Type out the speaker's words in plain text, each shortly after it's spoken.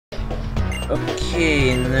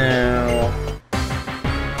Okay, now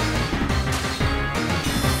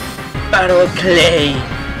Battle Clay.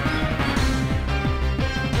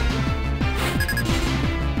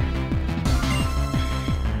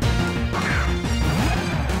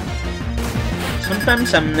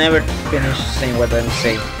 Sometimes I'm never finished saying what I'm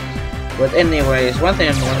saying. But anyways, one thing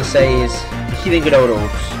I'm gonna say is hidden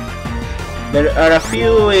grottos. There are a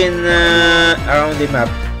few in around the map,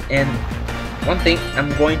 and one thing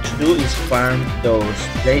I'm going to do is farm those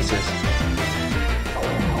places,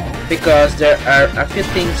 because there are a few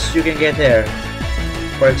things you can get there.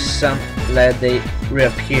 For example, like they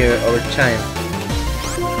reappear over time.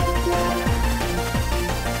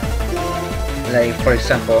 Like for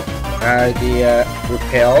example, are the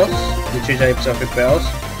repels, the 3 types of repels.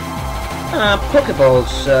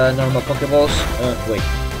 Pokeballs, normal Pokeballs,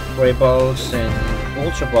 Great Balls and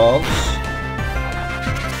Ultra Balls.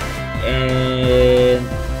 And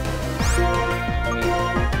let me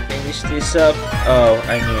finish this up. Oh,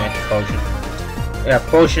 I knew it, potion. Yeah,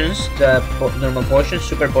 potions, the normal potion,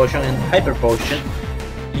 super potion and hyper potion.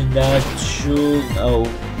 And that should,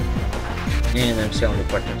 and I'm selling the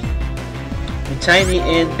quarters. The tiny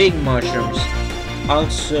and big mushrooms.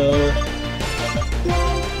 Also,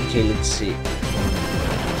 okay, let's see.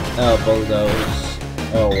 Oh, bulldoze.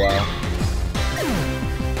 Oh wow.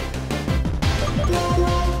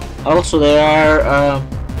 Also, there are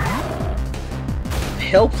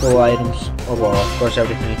helpful items. Oh well, of course,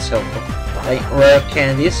 everything is helpful. Like rare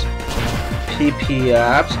candies, PP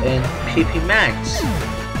apps, and PP max.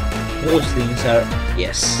 Those things are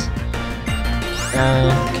yes.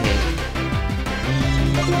 Okay.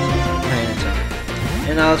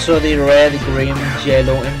 And also the red, green,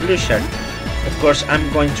 yellow, and blue shard. Of course,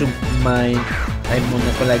 I'm going to mine. I'm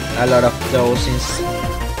gonna collect a lot of those since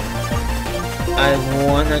I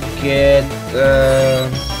wanna get.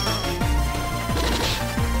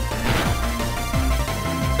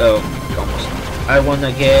 I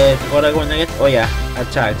wanna get what I wanna get. Oh yeah,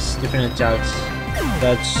 attacks, different attacks.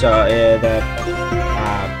 That's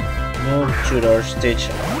move, tutor, stitch.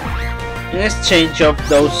 In exchange of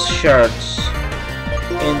those shards,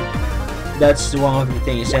 and that's one of the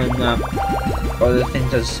things. And other things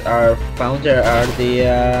that are found there are the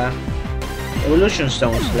evolution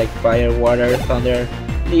stones like fire, water, thunder,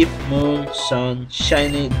 leaf, moon, sun,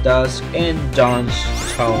 shiny, dusk, and dawn's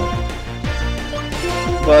stone.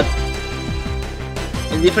 But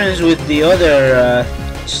in difference with the other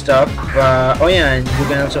stuff, oh yeah, and you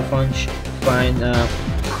can also find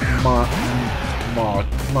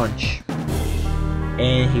Munch.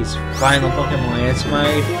 And his final Pokemon is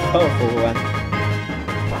my powerful one.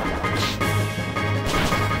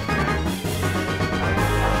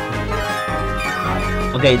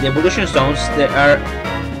 Okay, the evolution stones, there are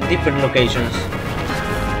different locations.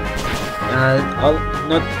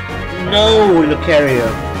 No Lucario.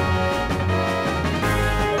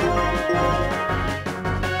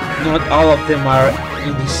 Not all of them are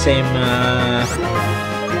in the same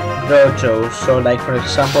dojo. So like for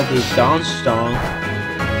example the Dawnstone,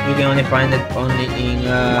 you can only find it only in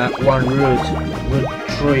one route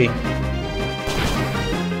 3.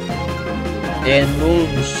 And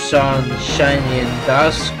Moon, Sun, Shiny, and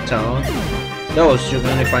Dusk Town, those you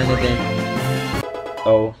can only find it in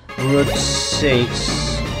route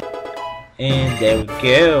 6. And there we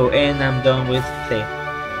go. And I'm done with the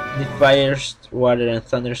Fire, Water, and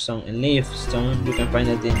Thunder Stone and Leaf Stone. You can find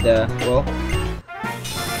it in the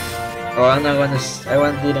I'm not gonna.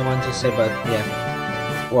 Didn't want to say, but yeah.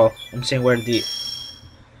 Well, I'm saying where the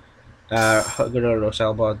Groros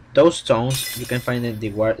are, but those stones you can find in the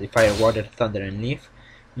Fire, Water, Thunder, and Leaf.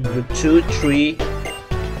 Number 2, 3,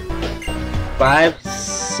 5,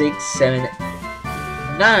 6, 7,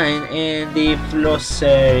 9, and the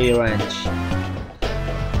Flossery Ranch.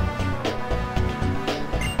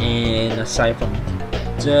 And aside from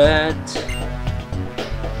that,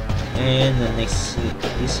 and the next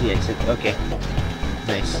easy exit. Okay,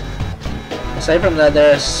 nice. Aside from that,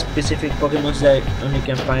 there are specific Pokemon that only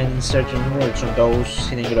can find in certain routes on those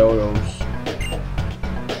hidden grottos.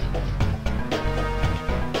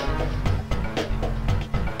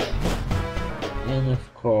 And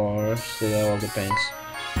of course, it all depends.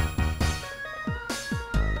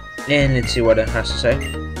 And let's see what it has to say.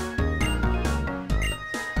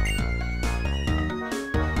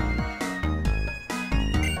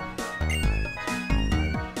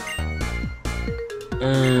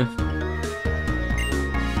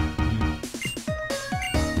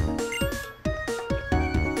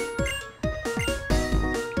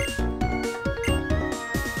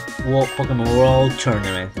 Pokemon World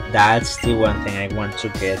Tournament. That's the one thing I want to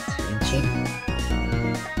get into.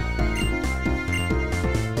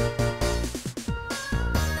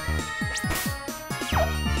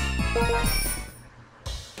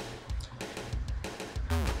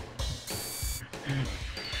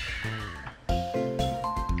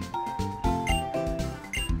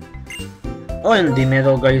 Oh, and the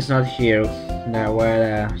metal guy is not here. Now, what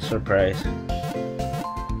a surprise.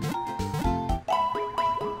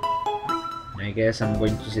 I guess I'm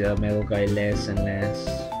going to see the metal guy less and less.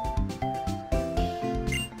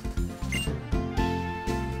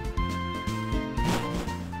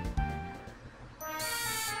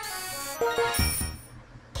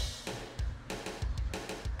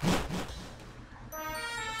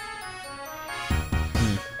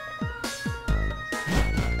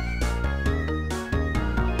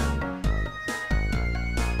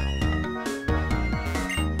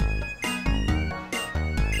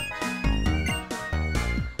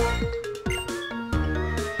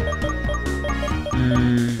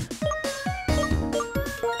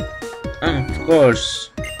 And of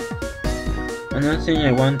course, another thing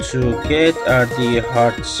I want to get are the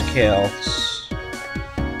heart scales.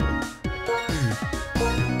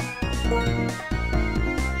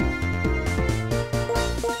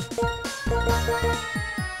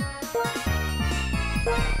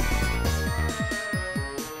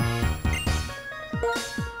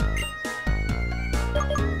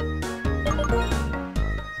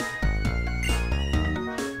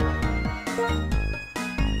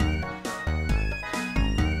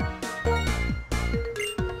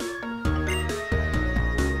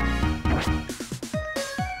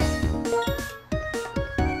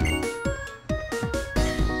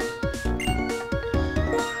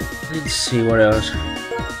 Let's see what else.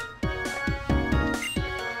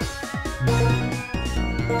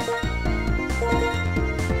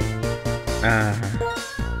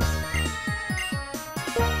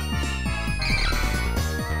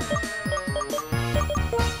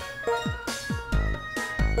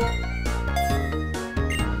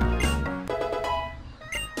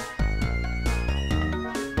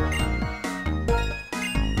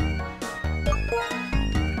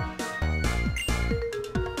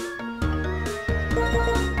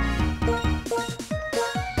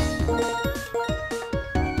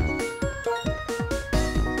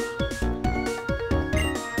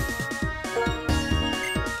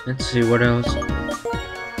 Let's see what else.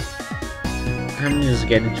 I'm just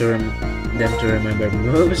getting to them to remember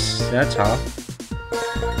moves. That's all.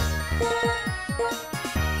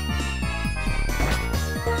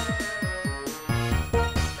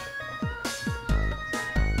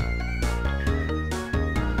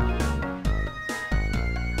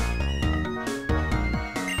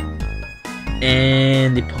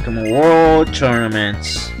 And the Pokemon World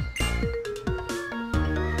Tournaments.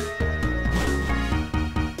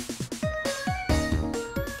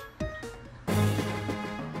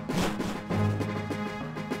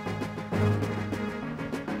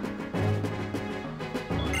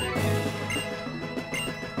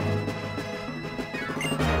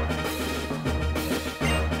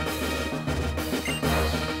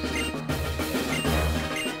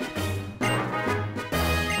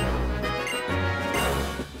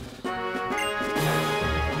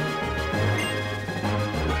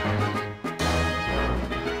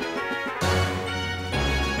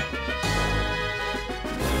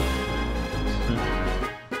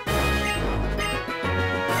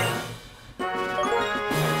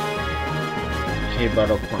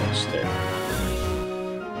 Battle points there.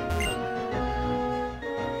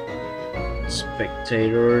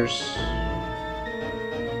 Spectators.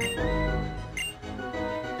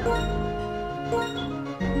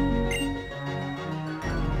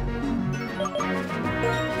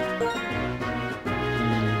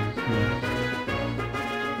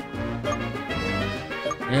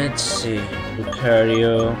 Let's see.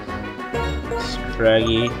 Lucario,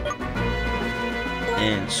 Scraggy,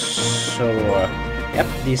 and Sora. Yep,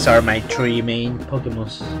 these are my three main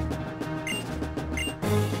Pokemons.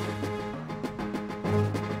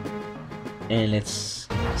 And let's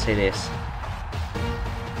say this.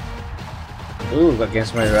 Ooh,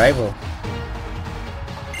 against my rival.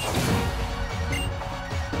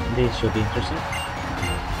 This should be interesting.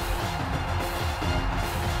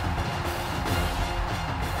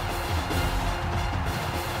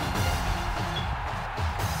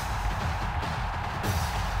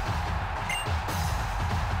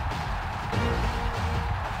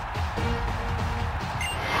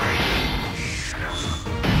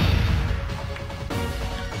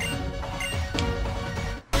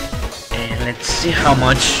 Let's see how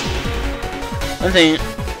much. I think.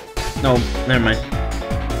 No, never mind.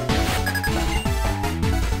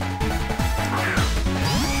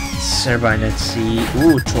 Servine, let's see.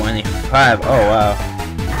 Ooh, 25. Oh wow.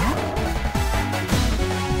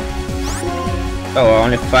 Oh,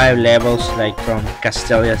 only 5 levels, like from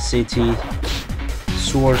Castelia City.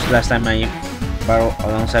 Swords last time I battled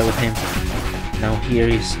alongside with him. Now here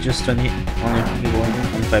is just 20, only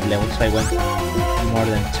 25 levels. I went more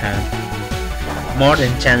than 10. More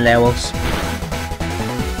than 10 levels.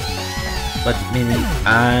 But maybe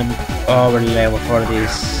I'm over level for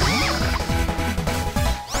this.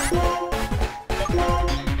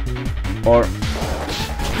 Or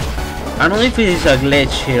I don't know if it is a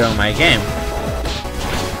glitch here on my game.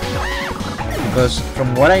 Because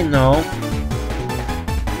from what I know,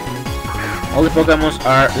 all the Pokemon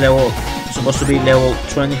are supposed to be level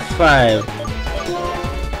 25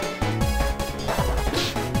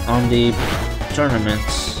 on the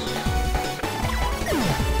tournaments.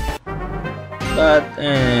 But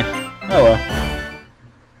oh well.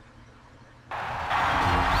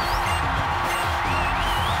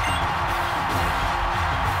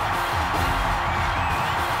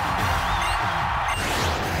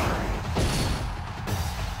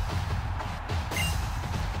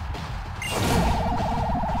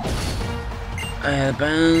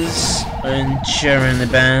 Advance and Sharon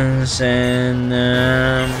advance and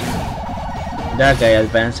that guy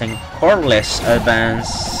advance and Corless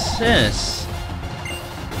advances.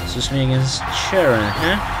 This me against Sharon,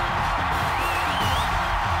 huh?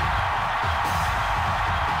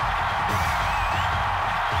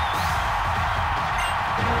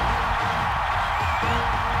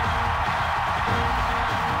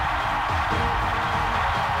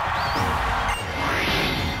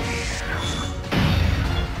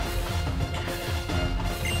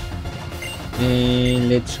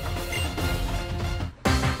 Let's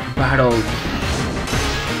battle.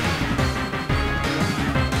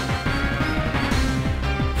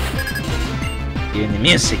 Even the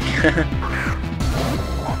music.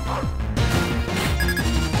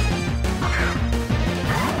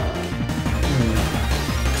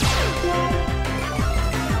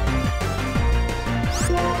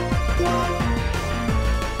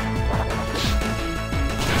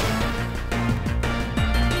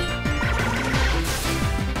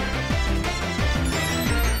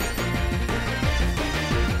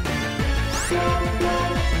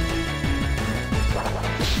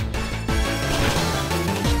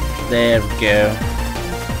 There we go.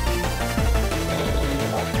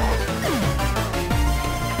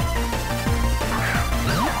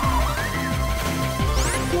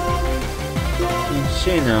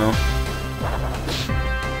 You know.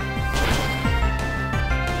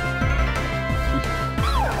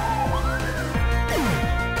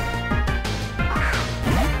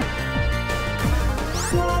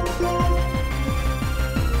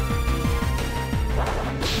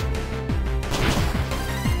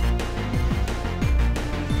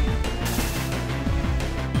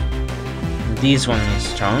 This one is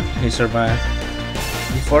strong. He survived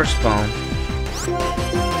the first spawn.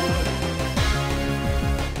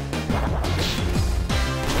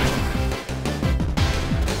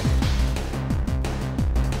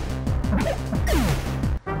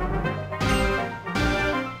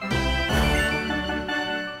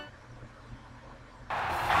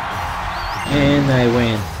 And I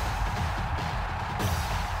win.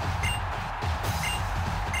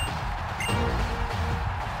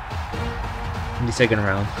 In the second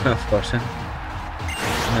round, of course.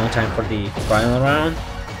 Now time for the final round.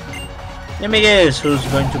 Let me guess who's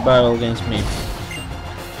going to battle against me.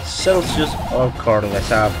 Celsius or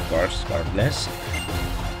Cordless? Of course, Cordless.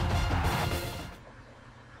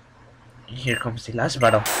 Here comes the last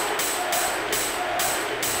battle.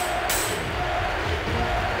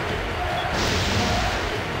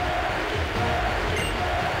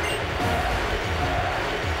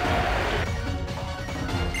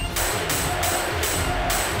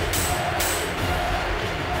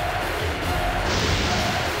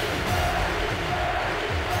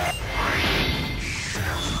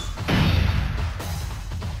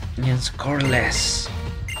 Against Corless.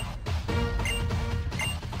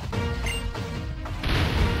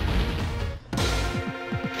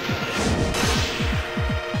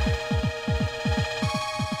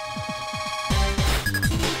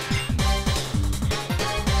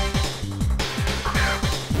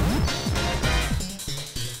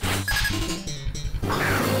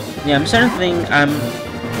 Yeah, I'm starting to think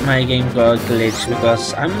my game got glitched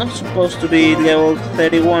because I'm not supposed to be level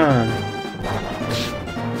 31.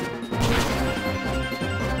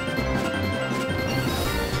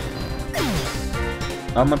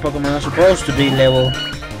 All my Pokemon are supposed to be level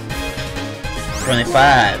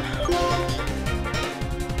 25.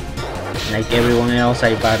 Like everyone else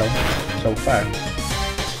I battle so far.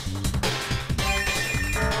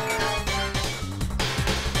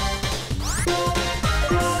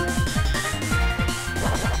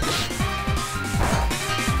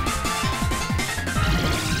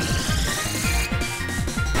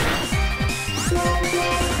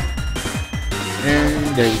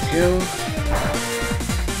 And there you go.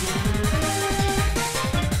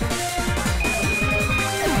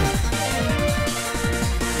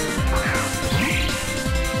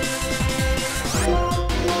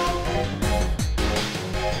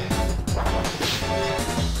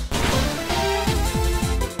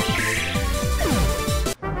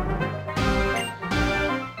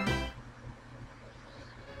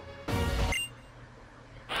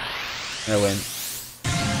 I win.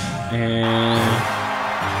 And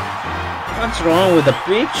what's wrong with the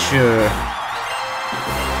picture?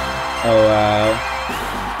 Oh wow.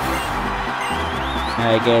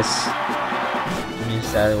 I guess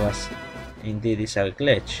means that was indeed is a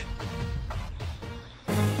glitch.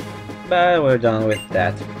 But we're done with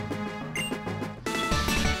that.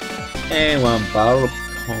 And one power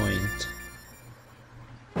point.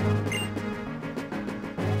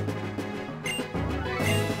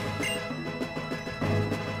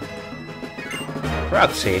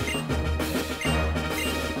 Roxy.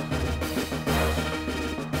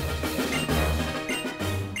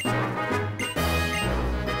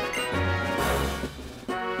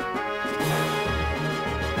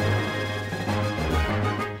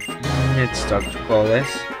 Let's talk to Paulus.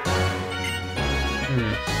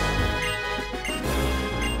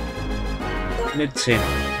 Let's see.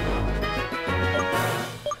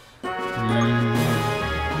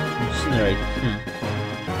 Incinerate.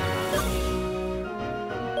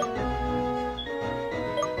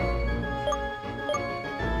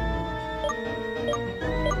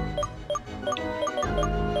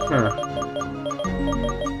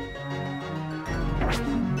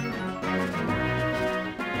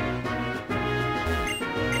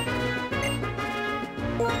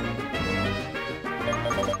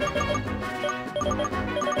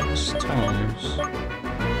 Stones.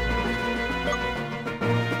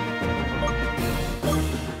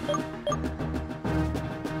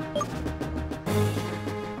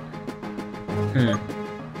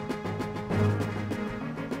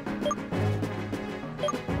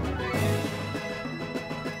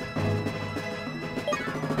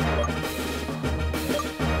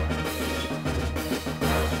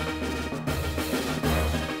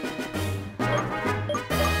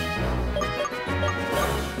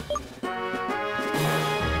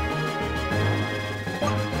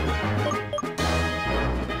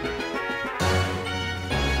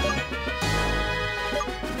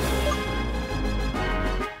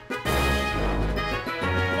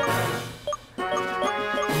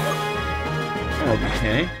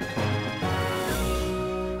 Okay.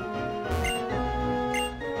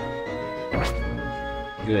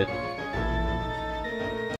 Good.